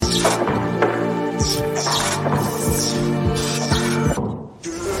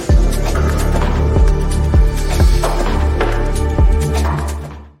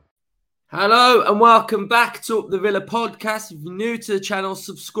and welcome back to Up the Villa podcast. If you're new to the channel,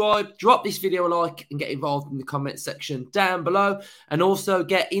 subscribe, drop this video a like and get involved in the comment section down below. And also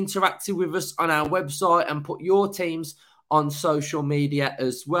get interactive with us on our website and put your teams on social media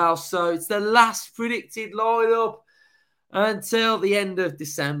as well. So it's the last predicted lineup until the end of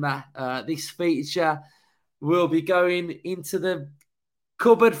December. This feature will be going into the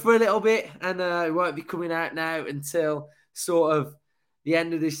cupboard for a little bit and it won't be coming out now until sort of the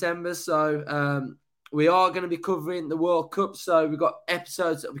end of December. So we are going to be covering the World Cup. So we've got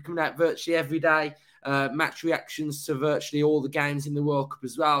episodes that will be coming out virtually every day, match reactions to virtually all the games in the World Cup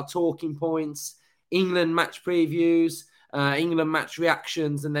as well, talking points, England match previews, England match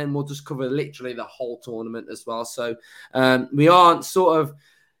reactions, and then we'll just cover literally the whole tournament as well. So we aren't sort of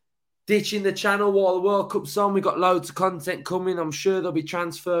ditching the channel while the World Cup's on. We've got loads of content coming. I'm sure there'll be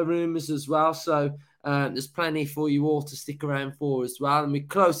transfer rumours as well. So there's plenty for you all to stick around for as well. And we're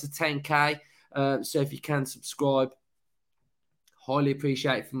close to 10K. So if you can subscribe, highly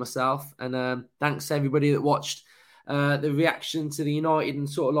appreciate it for myself. And thanks to everybody that watched the reaction to the United and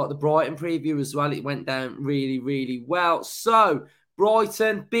sort of like the Brighton preview as well. It went down really, really well. So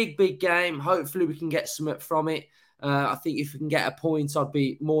Brighton, big game. Hopefully we can get something from it. I think if we can get a point, I'd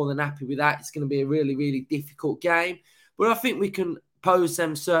be more than happy with that. It's going to be a really, really difficult game. But I think we can pose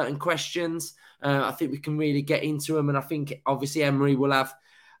them certain questions. I think we can really get into them. And I think, obviously, Emery will have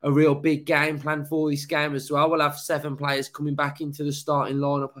a real big game plan for this game as well. We'll have 7 players coming back into the starting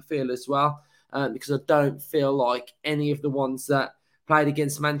lineup, I feel, as well. Because I don't feel like any of the ones that played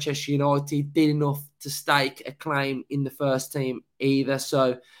against Manchester United did enough to stake a claim in the first team either.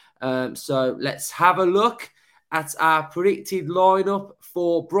 So let's have a look at our predicted lineup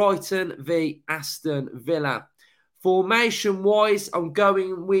for Brighton v Aston Villa. Formation-wise, I'm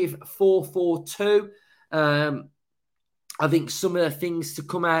going with 4-4-2. I think some of the things to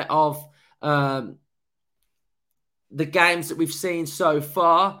come out of the games that we've seen so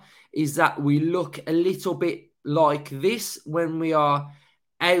far is that we look a little bit like this when we are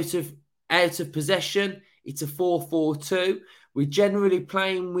out of possession. It's a 4-4-2. We're generally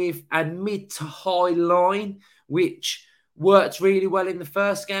playing with a mid to high line, which worked really well in the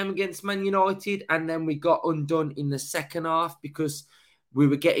first game against Man United, and then we got undone in the second half because we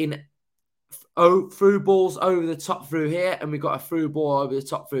were getting through balls over the top through here, and we got a through ball over the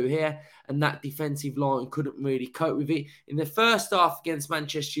top through here, and that defensive line couldn't really cope with it. In the first half against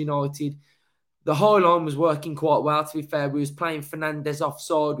Manchester United, the high line was working quite well, to be fair. We was playing Fernandes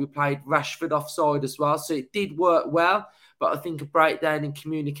offside. We played Rashford offside as well. So it did work well, but I think a breakdown in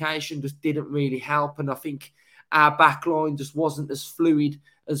communication just didn't really help, and I think our back line just wasn't as fluid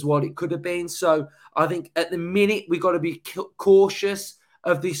as what it could have been. So I think at the minute, we've got to be cautious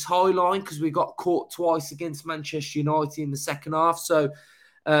of this high line because we got caught twice against Manchester United in the second half. So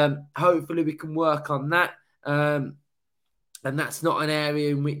hopefully we can work on that. And that's not an area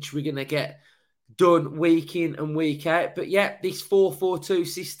in which we're going to get done week in and week out. But yeah, this 4-4-2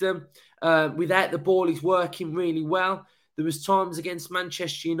 system without the ball is working really well. There was times against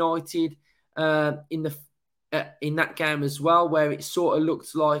Manchester United in that game as well where it sort of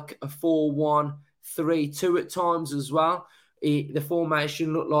looked like a 4-1-3-2 at times as well. The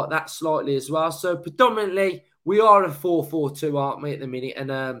formation looked like that slightly as well. So predominantly, we are a 4-4-2, aren't we, at the minute?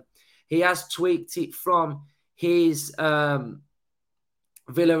 And he has tweaked it from his Villarreal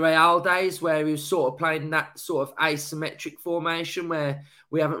days where he was sort of playing that sort of asymmetric formation where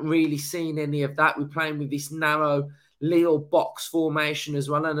we haven't really seen any of that. We're playing with this narrow little box formation as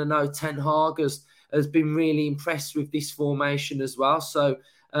well. And I know Ten Hag has been really impressed with this formation as well. So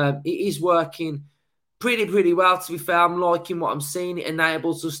it is working pretty well, to be fair. I'm liking what I'm seeing. It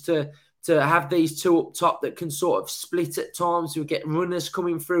enables us to have these two up top that can sort of split at times. We'll get runners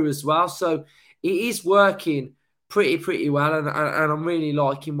coming through as well. So it is working pretty well, and I'm really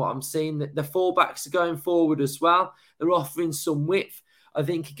liking what I'm seeing. The fullbacks are going forward as well. They're offering some width. I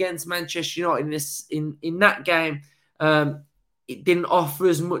think against Manchester United in that game, it didn't offer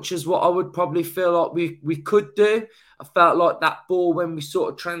as much as what I would probably feel like we could do. I felt like that ball, when we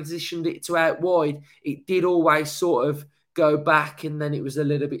sort of transitioned it to out wide, it did always sort of go back and then it was a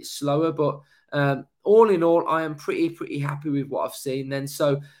little bit slower. But all in all, I am pretty happy with what I've seen then.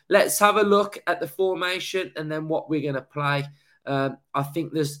 So let's have a look at the formation and then what we're going to play. I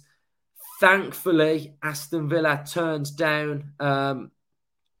think thankfully, Aston Villa turns down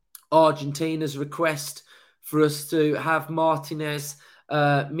Argentina's request for us to have Martinez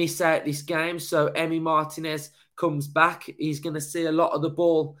miss out this game. So Emi Martinez comes back. He's going to see a lot of the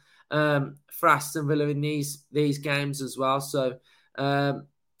ball for Aston Villa in these games as well. So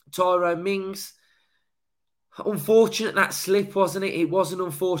Tyrone Mings, Unfortunate that slip, wasn't it? It was an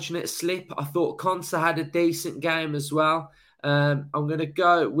unfortunate slip. I thought Konsa had a decent game as well. I'm going to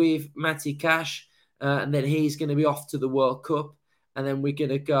go with Matty Cash, and then he's going to be off to the World Cup. And then we're going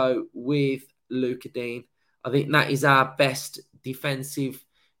to go with Luca Dean. I think that is our best defensive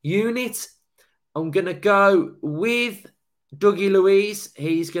unit. I'm going to go with Dougie Luiz.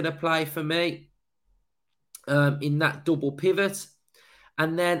 He's going to play for me in that double pivot.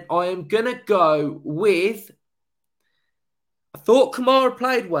 And then I am going to go with... I thought Kamara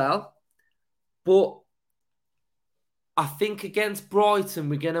played well, but I think against Brighton,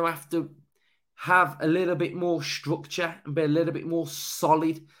 we're going to have a little bit more structure and be a little bit more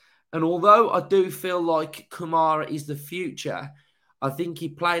solid. And although I do feel like Kamara is the future, I think he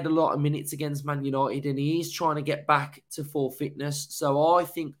played a lot of minutes against Man United and he is trying to get back to full fitness. So I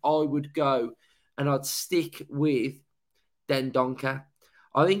think I would go and I'd stick with Dendoncker.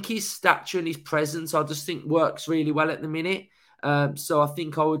 I think his stature and his presence, I just think works really well at the minute. So I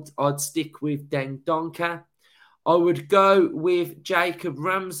think I'd stick with Dendoncker. I would go with Jacob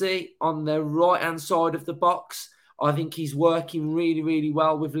Ramsey on the right-hand side of the box. I think he's working really, really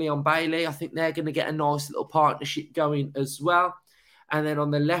well with Leon Bailey. I think they're going to get a nice little partnership going as well. And then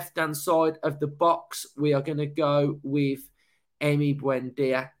on the left-hand side of the box, we are going to go with Emi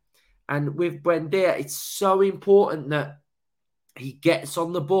Buendia. And with Buendia, it's so important that he gets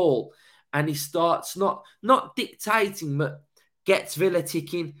on the ball and he starts not dictating, but gets Villa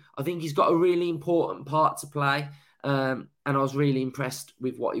ticking. I think he's got a really important part to play. And I was really impressed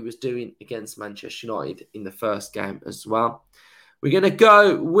with what he was doing against Manchester United in the first game as well. We're going to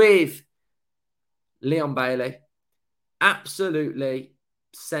go with Leon Bailey. Absolutely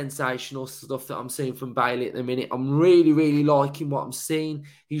sensational stuff that I'm seeing from Bailey at the minute. I'm really, really liking what I'm seeing.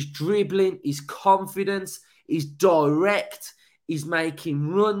 He's dribbling, his confidence, he's direct, he's making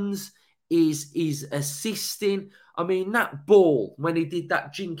runs, he's assisting. I mean, that ball, when he did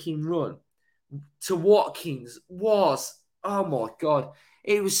that jinking run to Watkins was, oh my God,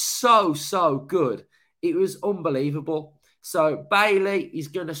 it was so, so good. It was unbelievable. So Bailey is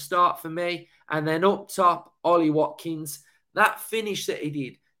going to start for me. And then up top, Ollie Watkins. That finish that he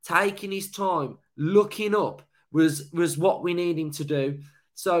did, taking his time, looking up, was what we need him to do.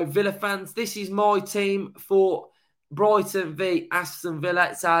 So Villa fans, this is my team for Brighton v Aston Villa.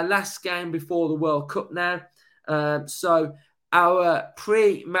 It's our last game before the World Cup now. So our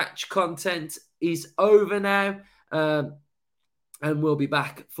pre-match content is over now. And we'll be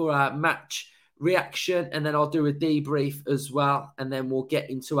back for our match reaction. And then I'll do a debrief as well. And then we'll get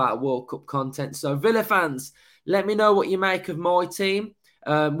into our World Cup content. So Villa fans, let me know what you make of my team.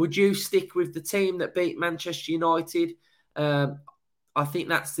 Would you stick with the team that beat Manchester United? I think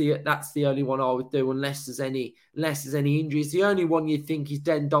that's the only one I would do unless there's any injuries. The only one you'd think is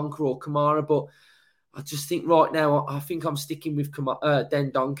Dendoncker or Kamara, but I just think right now I think I'm sticking with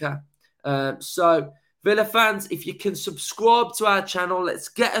Dendoncker. So Villa fans, if you can subscribe to our channel, let's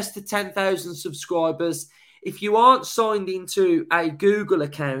get us to 10,000 subscribers. If you aren't signed into a Google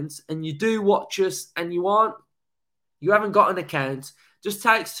account and you do watch us and you haven't got an account, just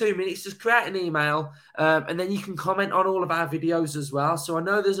takes 2 minutes. Just create an email and then you can comment on all of our videos as well. So I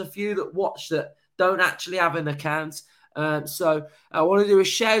know there's a few that watch that don't actually have an account. So I want to do a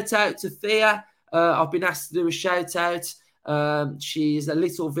shout out to Thea. I've been asked to do a shout out. She's a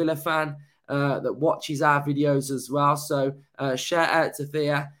little Villa fan that watches our videos as well. So shout out to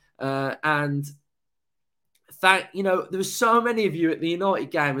Thea. And there were so many of you at the United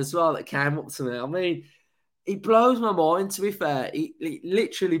game as well that came up to me. I mean, it blows my mind, to be fair. It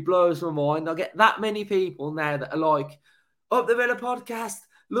literally blows my mind. I get that many people now that are like, Up the Villa podcast,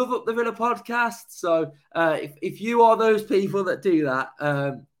 love Up the Villa podcast. So if you are those people that do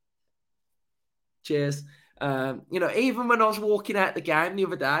that, cheers. Even when I was walking out the game the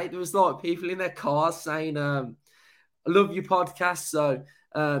other day, there was like people in their cars saying, I love your podcast. So,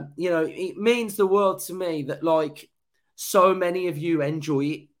 it means the world to me that like so many of you enjoy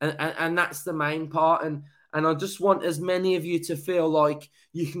it. And that's the main part. And I just want as many of you to feel like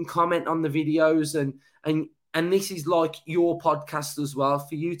you can comment on the videos and this is like your podcast as well,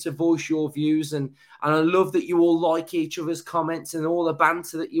 for you to voice your views. And I love that you all like each other's comments and all the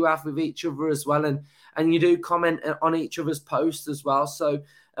banter that you have with each other as well. And you do comment on each other's posts as well. So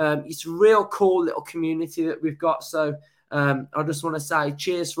it's a real cool little community that we've got. So I just want to say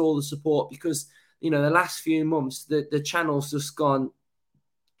cheers for all the support, because, the last few months, the channel's just gone,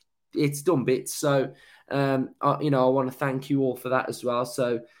 it's done bits. So, I want to thank you all for that as well.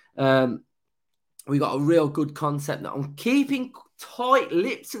 So, we got a real good concept that I'm keeping tight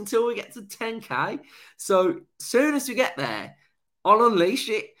lips until we get to 10K. So soon as we get there, I'll unleash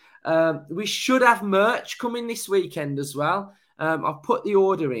it. We should have merch coming this weekend as well. I've put the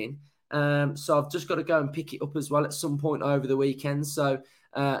order in, so I've just got to go and pick it up as well at some point over the weekend. So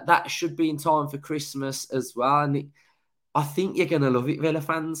that should be in time for Christmas as well. And I think you're going to love it, Villa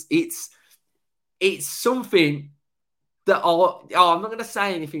fans. It's something that I'm not going to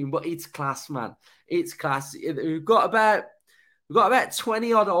say anything, but it's class, man. It's class. We've got about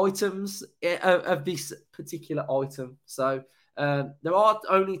 20 odd items of this particular item. So there are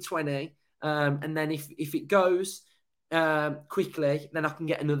only 20. And then if it goes quickly, then I can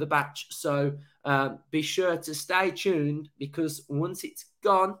get another batch. So be sure to stay tuned, because once it's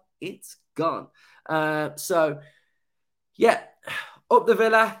gone, it's gone. So yeah, up the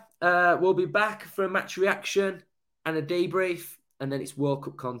Villa. We'll be back for a match reaction and a debrief, and then it's World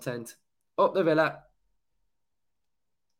Cup content. Up the Villa.